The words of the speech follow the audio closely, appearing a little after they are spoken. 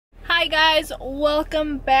Hi guys,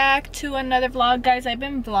 welcome back to another vlog. Guys, I've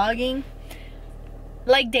been vlogging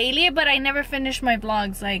like daily, but I never finish my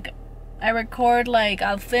vlogs. Like I record, like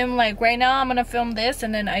I'll film, like right now I'm gonna film this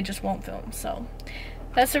and then I just won't film. So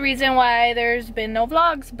that's the reason why there's been no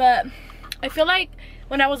vlogs. But I feel like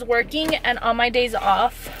when I was working and on my days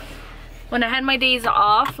off, when I had my days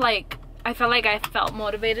off, like I felt like I felt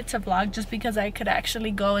motivated to vlog just because I could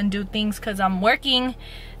actually go and do things because I'm working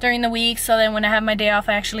during the week. So then when I have my day off,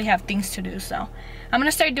 I actually have things to do. So I'm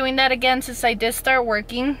gonna start doing that again since I did start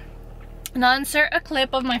working. And I'll insert a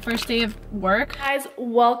clip of my first day of work. Guys,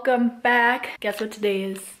 welcome back. Guess what today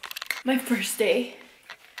is? My first day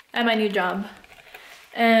at my new job.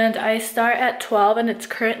 And I start at 12 and it's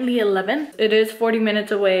currently 11. It is 40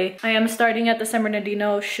 minutes away. I am starting at the San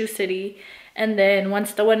Bernardino Shoe City. And then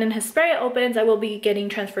once the one in Hesperia opens, I will be getting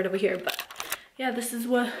transferred over here. But yeah, this is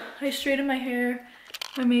what I straighten my hair,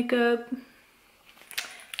 my makeup,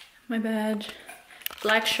 my badge,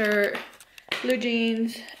 black shirt, blue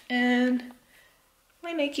jeans, and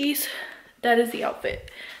my Nikes. That is the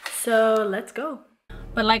outfit. So let's go.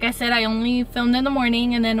 But like I said, I only filmed in the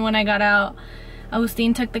morning, and then when I got out,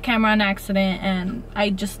 Agustin took the camera on accident and I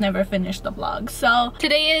just never finished the vlog. So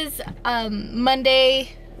today is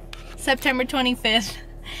Monday, September 25th,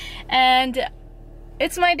 and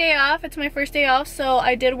it's my day off. It's my first day off. So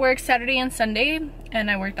I did work Saturday and Sunday and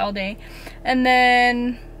I worked all day, and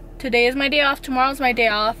then today is my day off, tomorrow's my day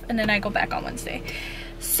off, and then I go back on Wednesday.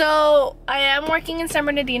 So I am working in San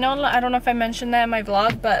Bernardino. I don't know if I mentioned that in my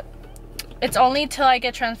vlog, but it's only till I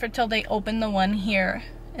get transferred till they open the one here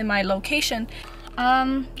in my location.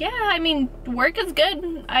 Yeah, I mean, work is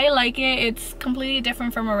good. I like it. It's completely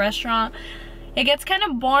different from a restaurant. It gets kind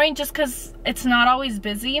of boring just because it's not always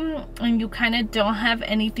busy and you kind of don't have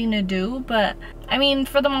anything to do. But I mean,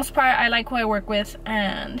 for the most part, I like who I work with,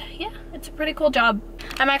 and yeah, it's a pretty cool job.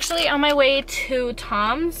 I'm actually on my way to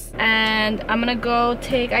Tom's and I'm gonna go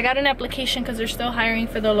take, I got an application because they're still hiring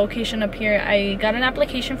for the location up here. I got an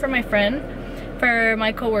application for my friend, for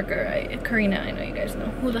my coworker, Karina. I know you guys know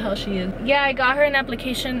who the hell she is. Yeah, I got her an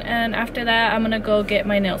application, and after that I'm gonna go get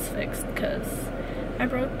my nails fixed because I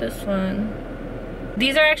broke this one.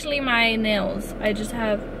 These are actually my nails. I just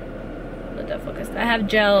have, let that focus. I have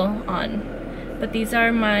gel on, but these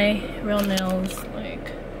are my real nails.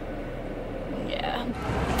 Like, yeah.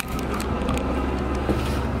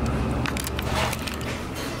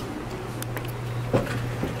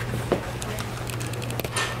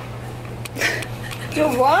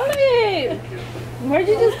 Joaly! Where'd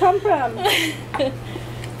you just come from?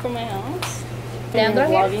 From my house. Leandro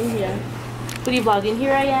vlogging here. What are you vlogging?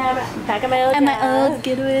 Here I am, back at my old At my old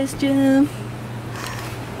getaway's gym.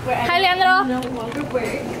 Hi, Leandro. No longer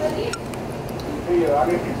work.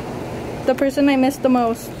 The person I miss the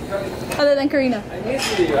most, other than Karina. I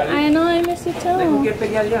miss you. I know, I miss you too.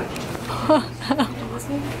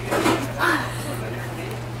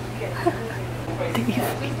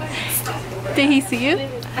 Did he see you?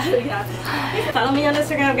 Yeah. Follow me on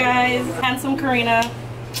Instagram, guys. Handsome Karina.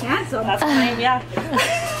 Handsome? That's my name, yeah.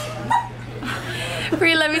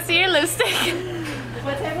 Brie, let me see your lipstick.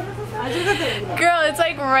 What type of lipstick? Girl, it's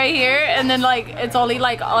like right here, and then like it's only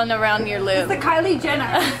like on around your lip. It's the Kylie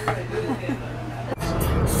Jenner.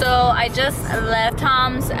 So I just left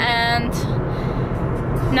Tom's and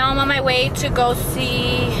now I'm on my way to go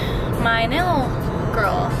see my nail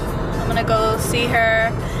girl. I'm gonna go see her,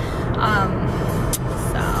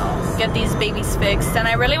 so get these babies fixed. And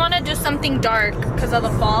I really want to do something dark because of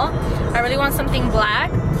the fall. I really want something black,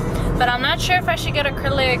 but I'm not sure if I should get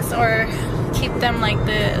acrylics or keep them like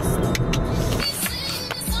this.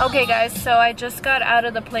 Okay guys, so I just got out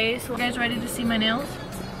of the place. You guys ready to see my nails?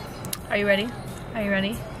 Are you ready? Are you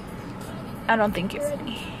ready? I don't think you're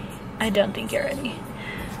ready. I don't think you're ready.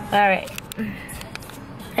 Alright.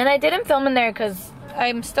 And I didn't film in there because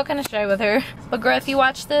I'm still kind of shy with her. But girl, if you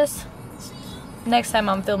watch this, next time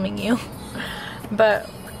I'm filming you. But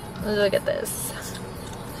look at this.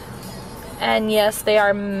 And yes, they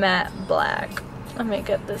are matte black. Let me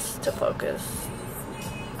get this to focus.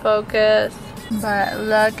 Focus. But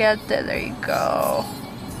look at that, there you go.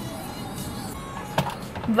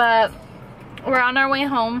 But we're on our way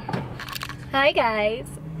home. Hi guys.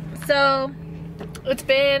 So it's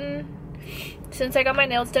been, since I got my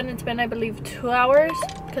nails done, it's been I believe 2 hours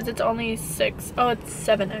because it's only 6. Oh, it's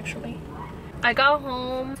 7 actually. I got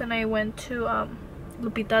home and I went to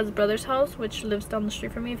Lupita's brother's house, which lives down the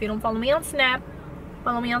street from me. If you don't follow me on Snap,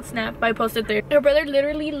 follow me on Snap. I posted there. Her brother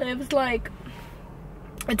literally lives like,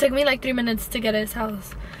 it took me like 3 minutes to get his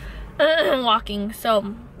house walking.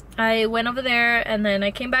 So I went over there and then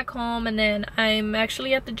I came back home, and then I'm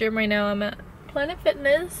actually at the gym right now. I'm at Planet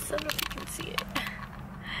Fitness. I don't know if you can see it.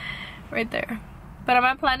 Right there. But I'm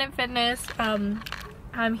at Planet Fitness.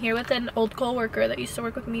 I'm here with an old co-worker that used to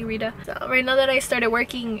work with me, Rita. So right now that I started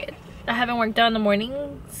working, I haven't worked out in the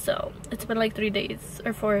morning, so it's been like 3 days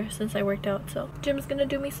or 4 since I worked out. So gym's gonna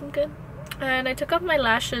do me some good. And I took off my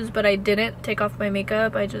lashes, but I didn't take off my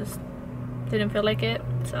makeup. I just didn't feel like it.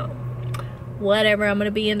 So whatever, I'm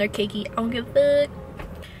gonna be in there cakey. I don't give a fuck.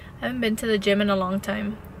 I haven't been to the gym in a long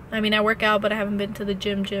time. I mean, I work out, but I haven't been to the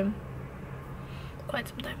gym quite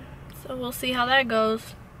some time. So we'll see how that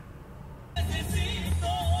goes.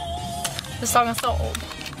 This song is so old.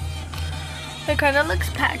 It kind of looks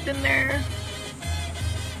packed in there.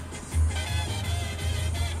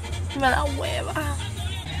 Me da hueva.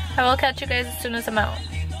 I will catch you guys as soon as I'm out.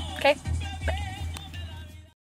 Okay?